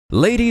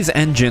Ladies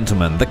and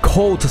gentlemen, the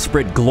call to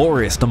spread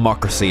glorious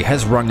democracy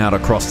has rung out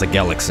across the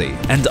galaxy,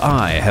 and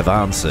I have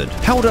answered.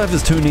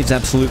 Helldivers 2 needs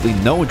absolutely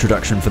no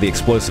introduction for the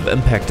explosive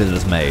impact it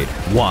has made.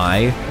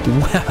 Why?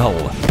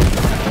 Well...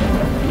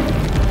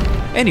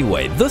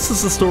 Anyway, this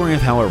is the story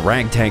of how a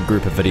ragtag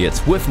group of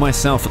idiots, with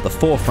myself at the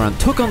forefront,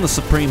 took on the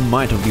supreme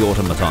might of the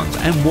Automatons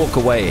and walk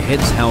away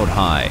heads held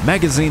high,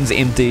 magazines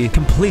empty,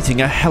 completing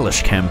a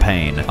hellish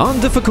campaign. On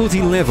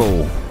difficulty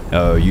level...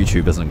 Oh,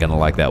 YouTube isn't gonna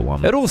like that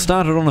one. It all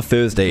started on a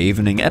Thursday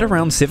evening at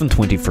around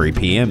 7:23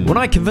 PM when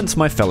I convinced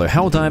my fellow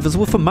Helldivers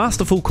with a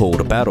masterful call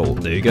to battle.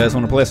 Do you guys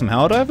want to play some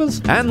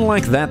Helldivers? And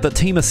like that, the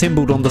team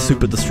assembled on the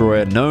super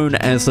destroyer known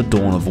as the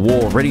Dawn of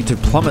War, ready to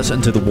plummet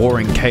into the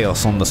warring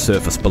chaos on the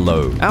surface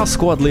below. Our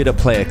squad leader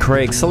player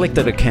Craig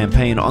selected a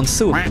campaign on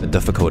sewer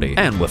difficulty,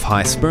 and with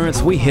high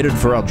spirits we headed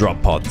for our drop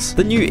pods.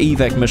 The new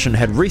evac mission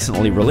had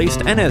recently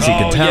released, and as you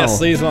can tell, yes,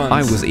 these ones.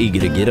 I was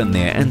eager to get in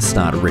there and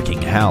start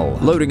wrecking hell.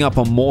 Loading up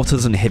on mortars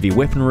and heavy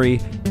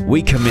weaponry,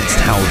 we commenced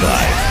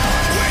Helldive.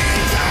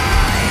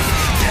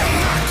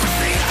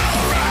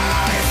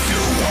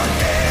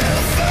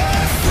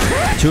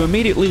 To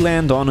immediately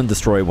land on and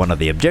destroy one of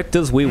the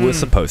objectives we were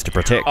supposed to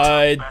protect.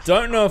 I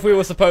don't know if we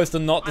were supposed to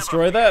not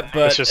destroy that,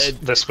 but... It's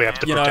just this we have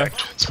to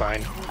protect, it's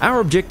fine.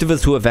 Our objective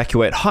is to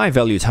evacuate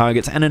high-value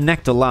targets and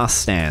enact a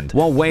last stand,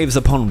 while waves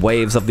upon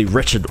waves of the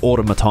wretched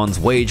Automatons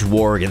wage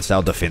war against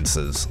our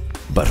defenses.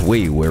 But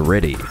we were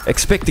ready.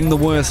 Expecting the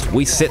worst,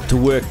 we set to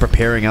work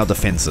preparing our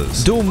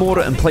defenses. Dual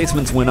mortar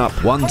emplacements went up,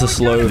 one to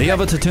slow, the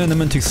other to turn them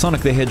into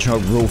Sonic the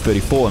Hedgehog Rule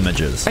 34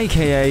 images,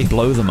 aka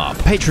blow them up.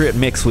 Patriot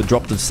mechs were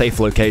dropped in safe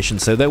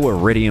locations so they were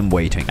ready and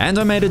waiting, and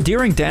I made a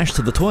daring dash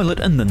to the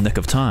toilet in the nick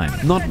of time.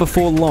 Not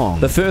before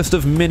long, the first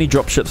of many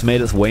dropships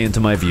made its way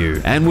into my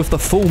view, and with the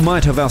full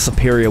might of our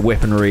superior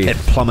weaponry, it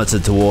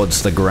plummeted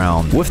towards the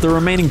ground, with the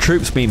remaining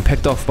troops being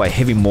picked off by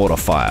heavy mortar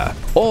fire.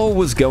 All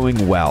was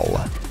going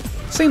well.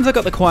 Seems I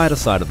got the quieter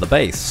side of the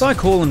base, so I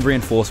call in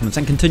reinforcements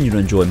and continue to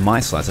enjoy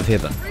my slice of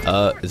heaven.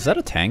 Is that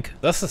a tank?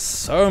 This is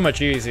so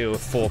much easier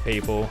with 4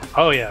 people.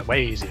 Oh yeah,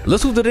 way easier.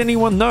 Little did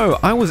anyone know,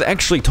 I was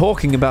actually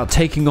talking about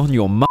taking on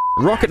your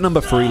Rocket number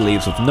 3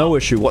 leaves with no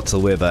issue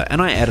whatsoever, and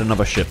I add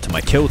another ship to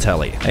my kill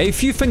tally. A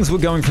few things were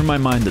going through my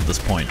mind at this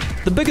point.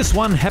 The biggest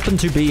one happened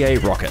to be a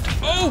rocket.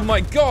 Oh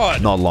my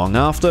god! Not long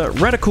after,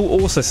 Radical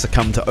also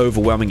succumbed to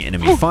overwhelming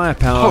enemy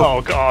firepower.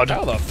 Oh god.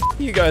 How the f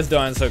are you guys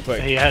dying so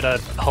quick? He had a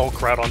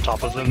Hulk right on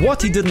top of him.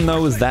 What he didn't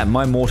know is that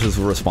my mortars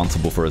were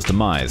responsible for his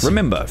demise.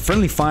 Remember,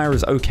 friendly fire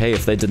is okay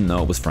if they didn't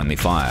know it was friendly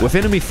fire. With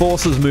enemy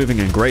forces moving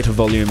in greater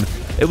volume,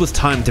 it was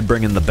time to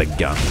bring in the big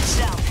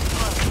guns.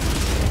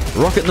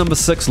 Rocket number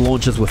 6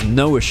 launches with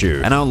no issue,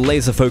 and our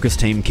laser-focused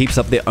team keeps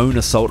up their own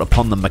assault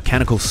upon the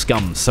mechanical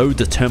scum so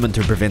determined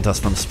to prevent us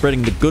from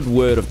spreading the good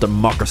word of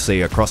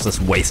democracy across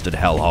this wasted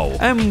hellhole.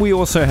 And we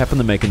also happen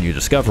to make a new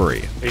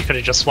discovery. You could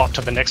have just swapped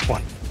to the next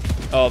one.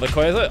 Oh, the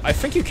Quasar? I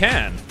think you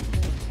can.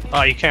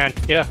 Oh, you can,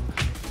 yeah.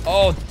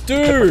 Oh,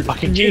 dude!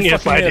 Fucking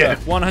genius idea.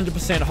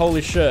 100%,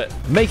 holy shit.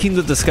 Making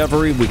the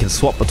discovery we can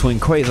swap between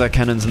quasar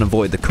cannons and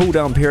avoid the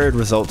cooldown period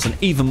results in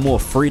even more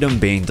freedom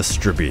being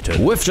distributed.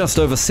 With just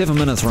over 7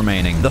 minutes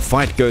remaining, the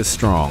fight goes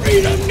strong.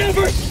 Freedom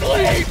never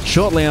sleeps!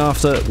 Shortly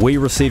after, we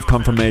receive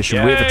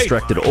confirmation we've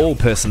extracted all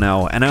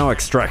personnel and our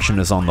extraction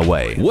is on the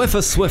way. With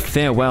a swift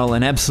farewell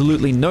and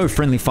absolutely no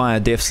friendly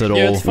fire deaths at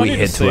all, we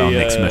head to our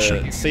next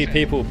mission. See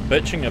people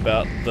bitching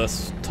about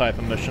this type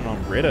of mission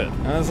on Reddit.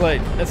 And I was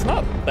like, it's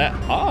not that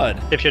hard.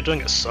 If you're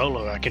doing it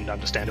solo, I can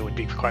understand it would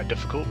be quite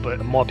difficult, but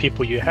the more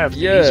people you have, the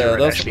yeah, easier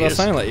it actually that's is.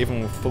 saying like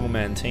even with full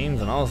man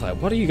teams, and I was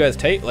like, what do you guys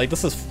take? Like,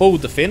 this is full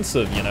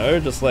defensive, you know?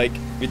 Just like,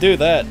 if you do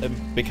that,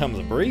 it becomes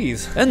a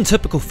breeze. In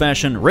typical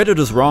fashion, Reddit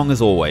is wrong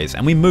as always,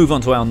 and we move on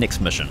to our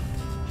next mission.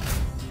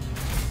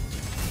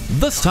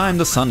 This time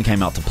the sun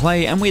came out to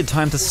play and we had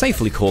time to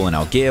safely call in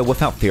our gear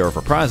without fear of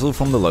reprisal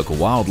from the local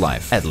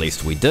wildlife. At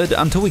least we did,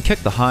 until we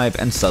kicked the hive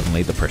and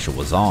suddenly the pressure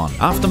was on.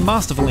 After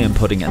masterfully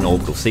inputting an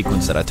orbital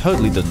sequence that I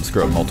totally didn't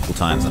screw up multiple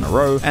times in a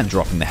row and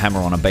dropping the hammer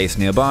on a base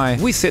nearby,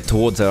 we set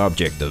towards our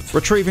objective,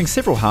 retrieving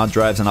several hard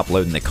drives and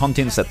uploading their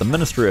contents that the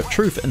Ministry of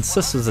Truth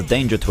insists is a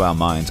danger to our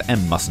minds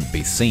and mustn't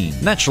be seen.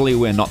 Naturally,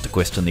 we're not to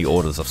question the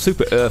orders of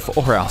Super Earth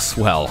or else,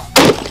 well...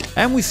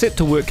 And we set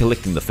to work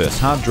collecting the first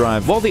hard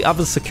drive while the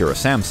others secure a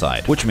SAM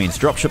site, which means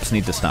dropships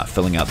need to start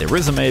filling out their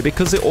resume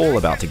because they're all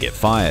about to get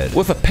fired.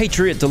 With a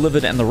Patriot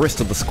delivered and the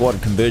rest of the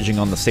squad converging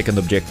on the second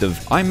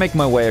objective, I make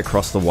my way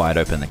across the wide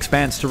open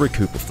expanse to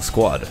recoup with the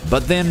squad.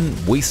 But then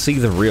we see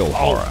the real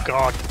horror. Oh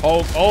god.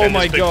 Oh And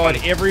my this big god,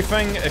 bunny.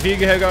 everything, if you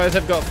guys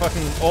have got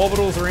fucking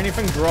orbitals or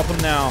anything, drop them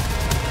now.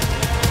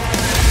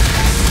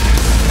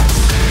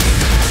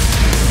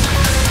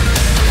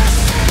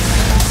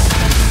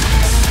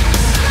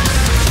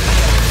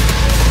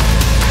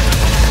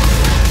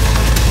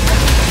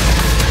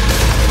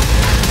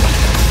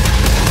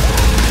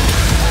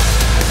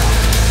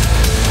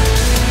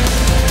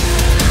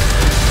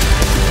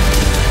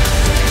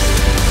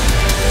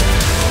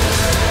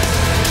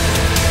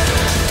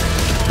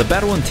 The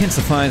battle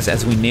intensifies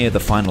as we near the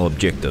final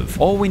objective.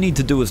 All we need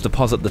to do is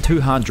deposit the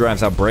 2 hard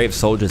drives our brave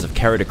soldiers have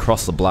carried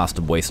across the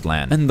blasted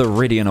wasteland, in the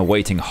ready and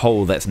awaiting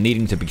hole that's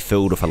needing to be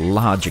filled with a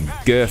large and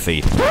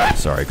girthy...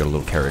 Sorry, I got a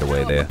little carried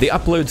away there. The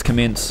uploads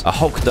commence, a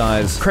Hulk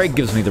dies, Craig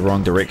gives me the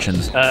wrong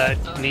directions.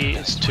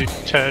 Needs to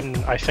turn,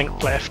 I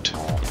think, left.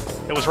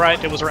 It was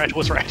right, it was right, it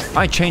was right.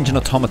 I change an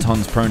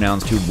automaton's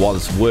pronouns to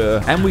was,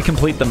 were, and we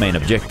complete the main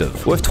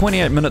objective. With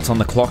 28 minutes on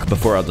the clock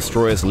before our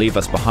destroyers leave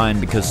us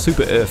behind because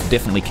Super Earth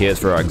definitely cares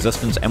for our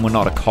existence and we're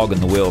not a cog in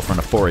the wheel for an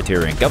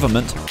authoritarian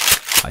government.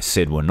 I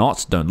said we're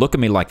not, don't look at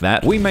me like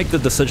that. We make the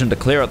decision to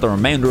clear out the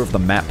remainder of the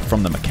map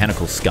from the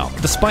mechanical scum.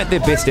 Despite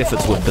their best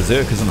efforts with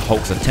berserkers and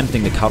hulks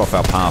attempting to cut off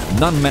our path,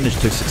 none managed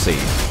to succeed.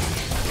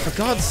 For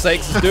God's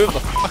sakes, let's do it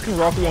with the fucking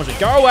rocket launcher.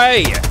 Go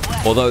away!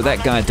 Although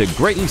that guy did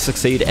greatly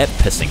succeed at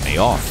pissing me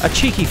off. A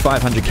cheeky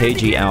 500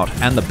 kg out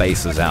and the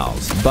base is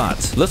ours.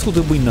 But little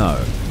did we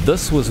know,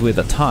 this was where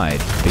the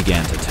tide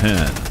began to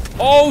turn.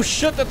 Oh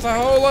shit, that's a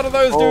whole lot of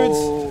those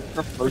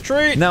dudes!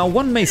 Retreat! Now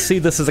one may see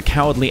this as a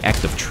cowardly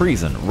act of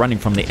treason, running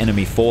from the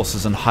enemy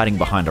forces and hiding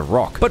behind a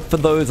rock. But for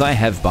those I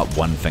have but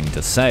one thing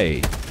to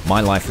say. My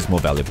life is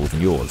more valuable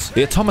than yours.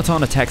 The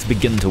automaton attacks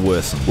begin to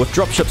worsen, with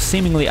dropships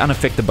seemingly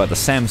unaffected by the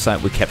SAM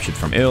site we captured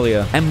from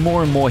earlier, and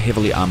more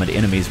heavily armored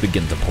enemies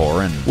begin to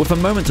pour in. With a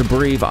moment to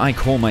breathe, I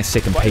call my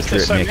second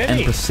Patriot mech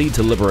and proceed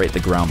to liberate the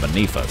ground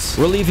beneath us,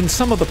 relieving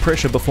some of the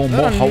pressure before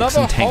more hulks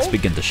and tanks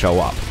begin to show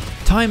up.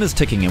 Time is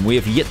ticking and we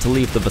have yet to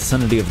leave the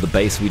vicinity of the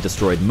base we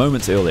destroyed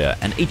moments earlier,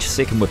 and each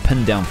second we're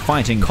pinned down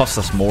fighting costs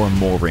us more and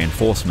more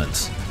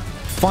reinforcements.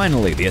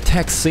 Finally, the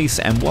attacks cease,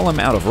 and while I'm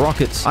out of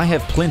rockets, I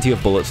have plenty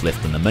of bullets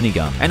left in the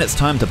minigun, and it's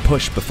time to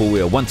push before we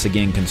are once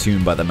again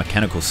consumed by the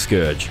mechanical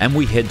scourge, and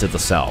we head to the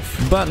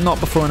south. But not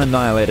before an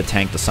Annihilator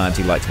tank decides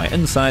he likes my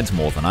insides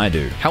more than I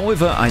do.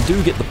 However, I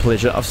do get the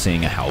pleasure of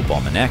seeing a Hell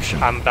Bomb in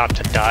action. I'm about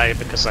to die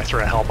because I threw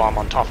a Hell Bomb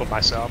on top of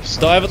myself.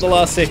 So. Dive at the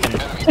last second.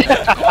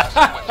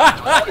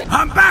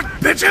 I'm back,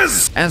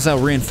 bitches! As our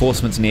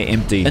reinforcements near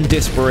empty, in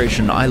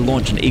desperation, I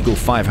launch an Eagle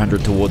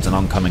 500 towards an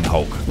oncoming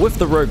Hulk. With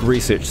the rogue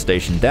research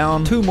station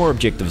down, 2 more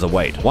objectives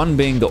await, one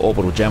being the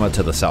orbital jammer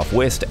to the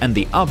southwest and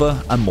the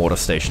other a mortar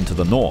station to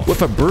the north.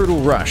 With a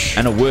brutal rush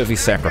and a worthy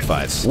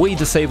sacrifice, we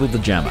disable the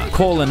jammer,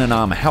 call in an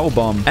armor hell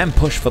bomb, and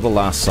push for the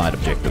last side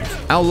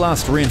objective. Our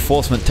last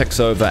reinforcement ticks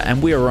over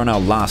and we are on our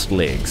last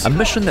legs. A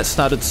mission that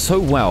started so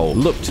well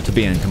looked to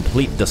be in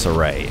complete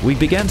disarray. We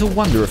began to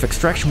wonder if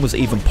extraction was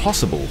even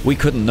possible. We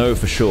couldn't know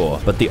for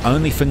sure, but the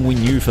only thing we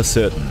knew for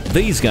certain,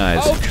 these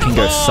guys can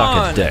go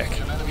suck a dick.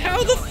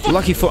 How the fuck?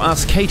 Lucky for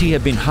us, Katie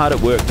had been hard at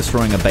work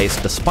destroying a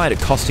base despite it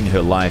costing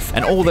her life,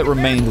 and all that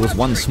remained was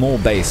one small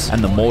base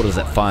and the mortars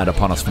that fired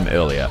upon us from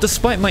earlier.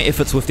 Despite my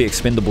efforts with the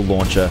expendable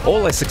launcher,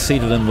 all I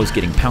succeeded in was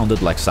getting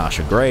pounded like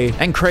Sasha Grey,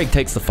 and Craig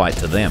takes the fight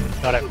to them.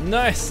 Got it.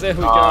 Nice, there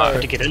we Had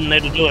go. to get in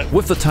there to do it.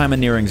 With the timer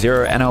nearing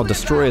 0 and our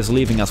destroyers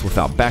leaving us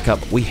without backup,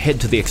 we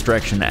head to the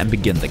extraction and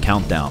begin the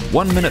countdown.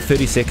 1 minute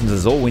 30 seconds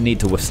is all we need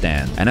to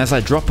withstand, and as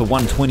I drop a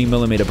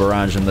 120mm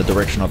barrage in the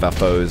direction of our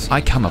foes, I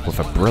come up with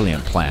a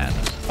brilliant plan.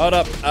 Hold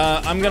up,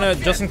 I'm gonna,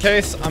 just in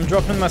case, I'm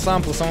dropping my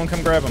sample, someone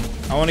come grab him.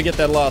 I want to get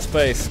that last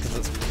base, because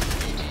it's...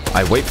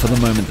 I wait for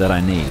the moment that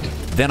I need,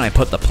 then I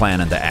put the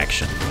plan into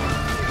action.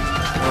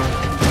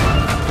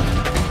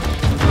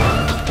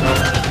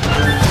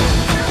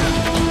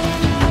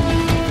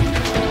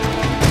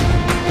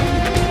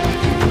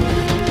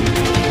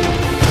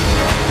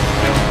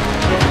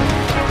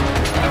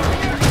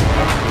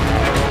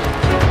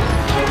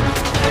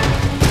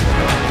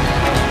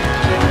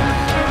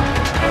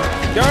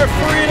 Go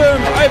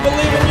freedom! I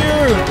believe in you!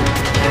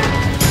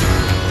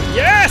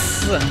 Yes!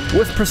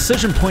 With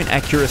precision point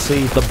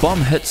accuracy, the bomb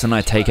hits and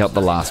I take out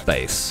the last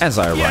base. As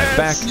I arrive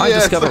back, I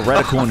discover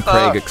Radical and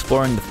Craig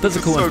exploring the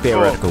physical and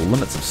theoretical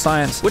limits of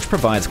science, which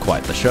provides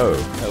quite the show.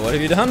 Hey, what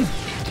have you done?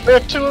 We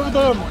have 2 of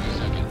them!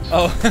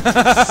 Oh.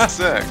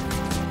 Sick.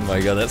 Oh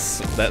my god,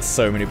 that's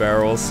so many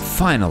barrels.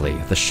 Finally,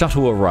 the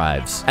shuttle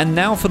arrives. And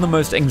now for the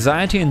most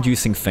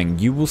anxiety-inducing thing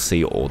you will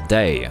see all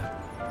day.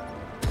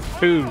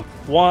 2,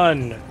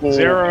 1,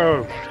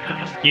 0.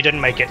 You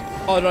didn't make it.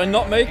 Oh, did I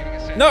not make?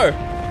 No!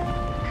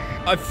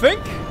 I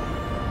think?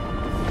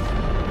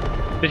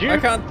 Did you? I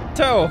can't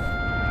tell.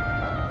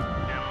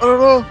 I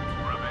don't know.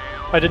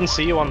 I didn't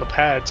see you on the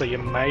pad, so you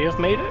may have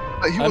made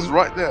it. He was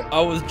right there.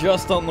 I was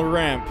just on the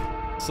ramp,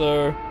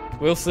 so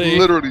we'll see.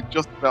 Literally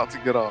just about to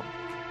get up.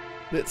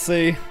 Let's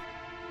see.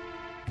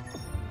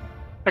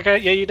 Okay,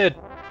 yeah, you did.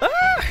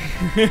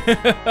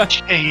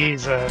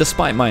 Jesus.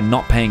 Despite my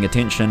not paying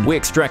attention, we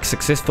extract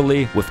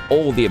successfully with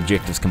all the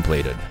objectives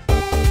completed.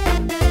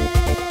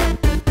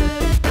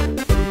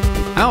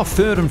 Our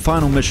third and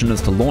final mission is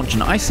to launch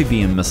an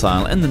ICBM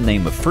missile in the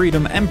name of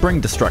freedom and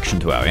bring destruction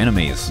to our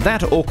enemies.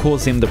 That or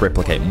cause them to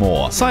replicate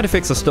more. Side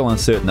effects are still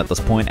uncertain at this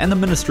point, and the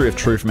Ministry of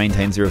Truth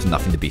maintains there is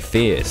nothing to be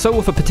feared. So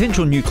with a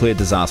potential nuclear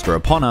disaster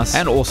upon us,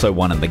 and also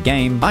one in the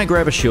game, I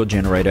grab a shield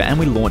generator and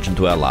we launch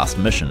into our last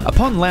mission.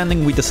 Upon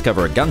landing, we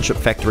discover a gunship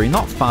factory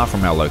not far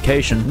from our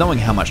location. Knowing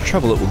how much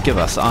trouble it will give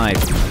us,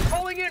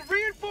 Calling in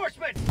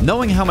reinforcement!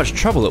 Knowing how much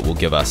trouble it will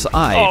give us,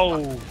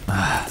 Oh!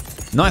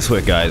 Nice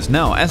work, guys.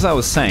 Now, as I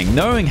was saying,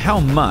 knowing how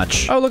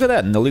much... Oh, look at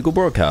that, an illegal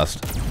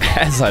broadcast.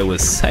 As I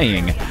was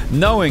saying,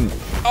 knowing...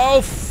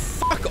 Oh,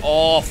 fuck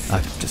off. I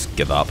just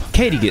give up.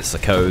 Katie gets the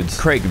codes,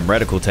 Craig and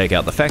Radical take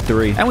out the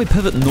factory, and we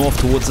pivot north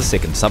towards the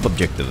second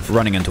sub-objective,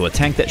 running into a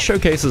tank that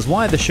showcases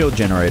why the shield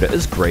generator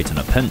is great in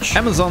a pinch.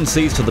 Amazon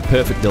sees to the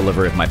perfect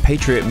delivery of my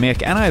Patriot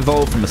mech, and I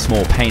evolve from a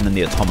small pain in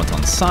the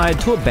automaton's side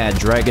to a bad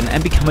dragon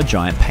and become a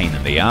giant pain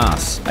in the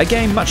ass.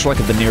 Again, much like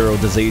a venereal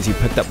disease you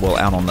picked up while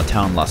out on the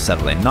town last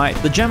Saturday night,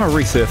 the jammer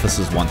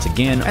resurfaces once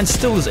again, and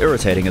still as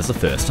irritating as the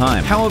first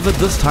time. However,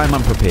 this time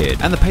I'm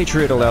prepared, and the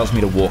Patriot allows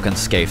me to walk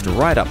unscathed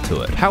right up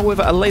to it.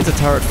 However, a laser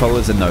turret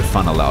follows a no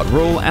fun allowed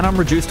rule, and I'm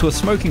reduced to a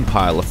smoking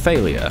pile of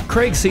failure.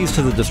 Craig sees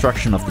to the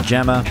destruction of the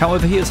jammer,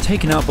 however he is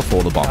taken out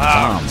before the bomb is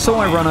armed. So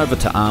I run over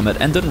to arm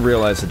it and didn't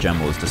realize the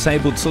jammer was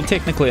disabled, so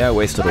technically I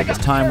wasted all this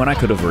time when I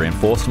could have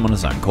reinforced him on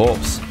his own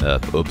corpse.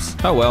 Oops.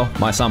 Oh well,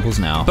 my samples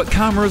now. But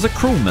Karma is a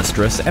cruel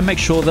mistress and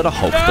makes sure that a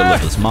Hulk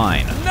delivers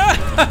mine.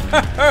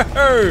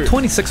 No!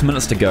 26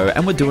 minutes to go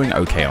and we're doing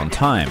okay on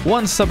time.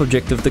 One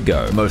sub-objective to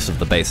go, most of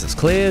the base is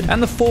cleared,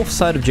 and the fourth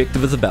side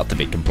objective is about to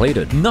be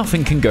completed.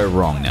 Nothing can go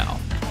wrong now.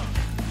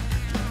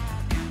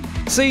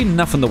 See,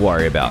 nothing to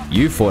worry about.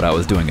 You thought I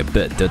was doing a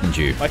bit, didn't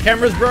you? My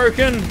camera's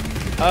broken.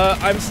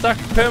 I'm stuck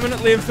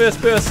permanently in first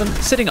person.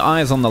 Setting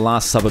eyes on the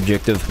last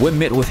sub-objective, we're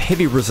met with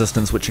heavy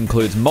resistance which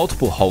includes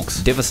multiple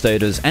Hulks,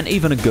 Devastators, and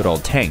even a good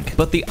old tank.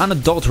 But the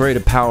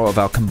unadulterated power of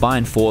our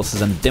combined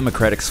forces and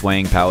democratic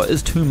swaying power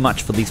is too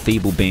much for these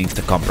feeble beings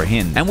to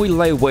comprehend, and we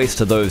lay waste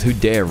to those who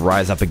dare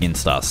rise up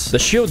against us. The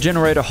shield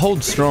generator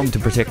holds strong to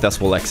protect us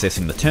while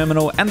accessing the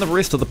terminal, and the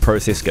rest of the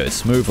process goes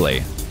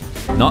smoothly.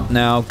 Not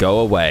now, go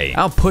away.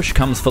 Our push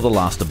comes for the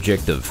last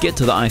objective. Get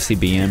to the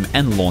ICBM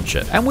and launch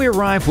it. And we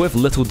arrive with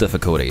little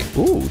difficulty.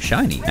 Ooh,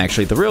 shiny.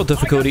 Actually, the real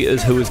difficulty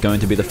is who is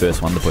going to be the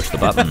first one to push the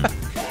button.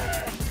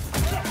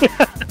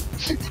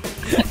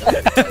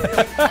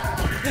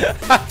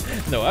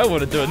 No, I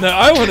want to do it. No,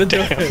 I want to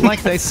do it.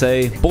 Like they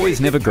say, boys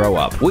never grow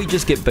up. We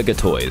just get bigger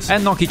toys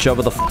and knock each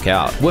other the fuck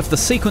out. With the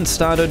sequence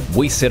started,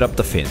 we set up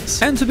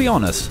defense. And to be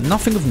honest,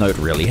 nothing of note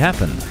really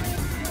happened.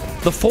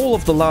 The fall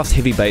of the last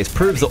heavy base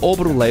proves that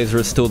orbital laser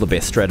is still the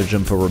best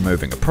stratagem for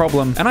removing a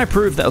problem, and I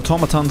prove that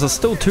automatons are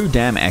still too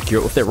damn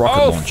accurate with their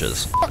rocket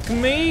launchers. Fuck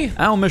me!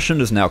 Our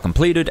mission is now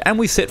completed, and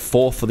we set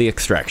forth for the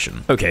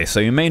extraction. Okay, so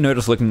you may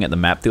notice looking at the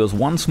map there was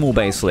one small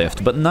base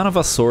left, but none of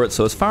us saw it,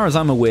 so as far as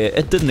I'm aware,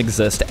 it didn't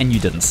exist and you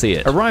didn't see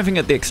it. Arriving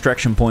at the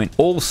extraction point,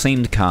 all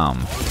seemed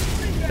calm.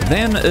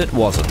 Then it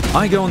wasn't.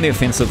 I go on the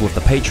offensive with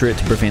the Patriot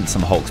to prevent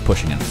some Hulks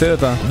pushing in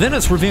further. Then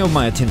it's revealed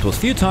my attempt was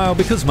futile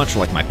because much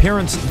like my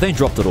parents, they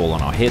dropped it all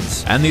on our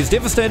heads. And these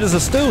Devastators are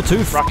still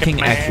too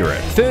fucking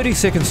accurate. 30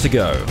 seconds to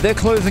go. They're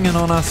closing in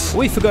on us.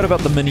 We forgot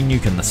about the mini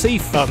nuke and the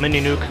Seaf. Oh,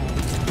 mini nuke.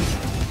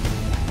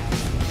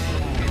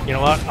 You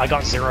know what? I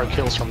got 0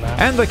 kills from that.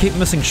 And I keep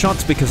missing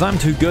shots because I'm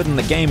too good and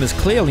the game is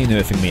clearly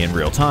nerfing me in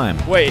real time.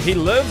 Wait, he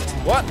lived?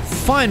 What?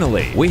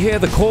 Finally, we hear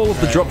the call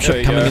of the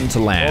dropship coming into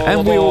land,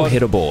 and we all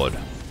head aboard.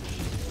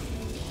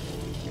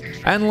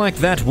 And like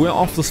that, we're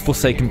off this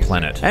forsaken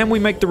planet, and we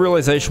make the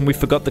realization we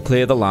forgot to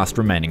clear the last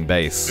remaining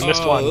base. We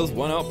missed one. There's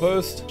one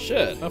outpost?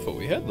 Shit, I thought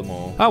we had them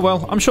all. Oh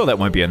well, I'm sure that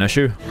won't be an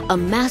issue. A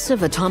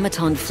massive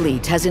automaton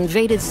fleet has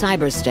invaded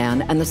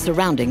Cyberstan and the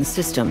surrounding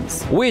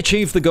systems. We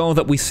achieved the goal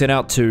that we set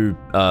out to,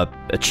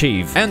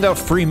 achieve, and our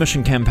free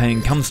mission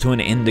campaign comes to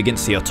an end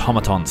against the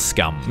automaton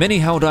scum. Many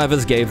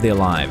Helldivers gave their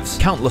lives.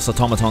 Countless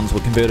automatons were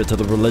converted to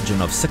the religion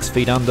of 6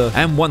 feet under,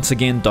 and once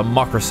again,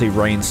 democracy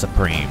reigns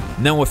supreme.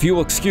 Now if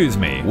you'll excuse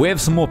me, we have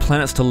some more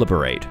planets to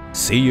liberate.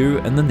 See you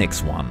in the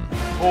next one.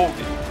 Oh,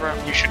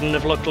 crap. You shouldn't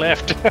have looked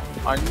left.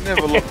 I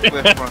never looked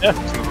left when I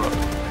looked to the right.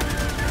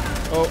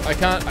 Oh, I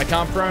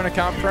can't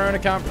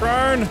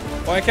prone.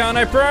 Why can't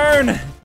I prone?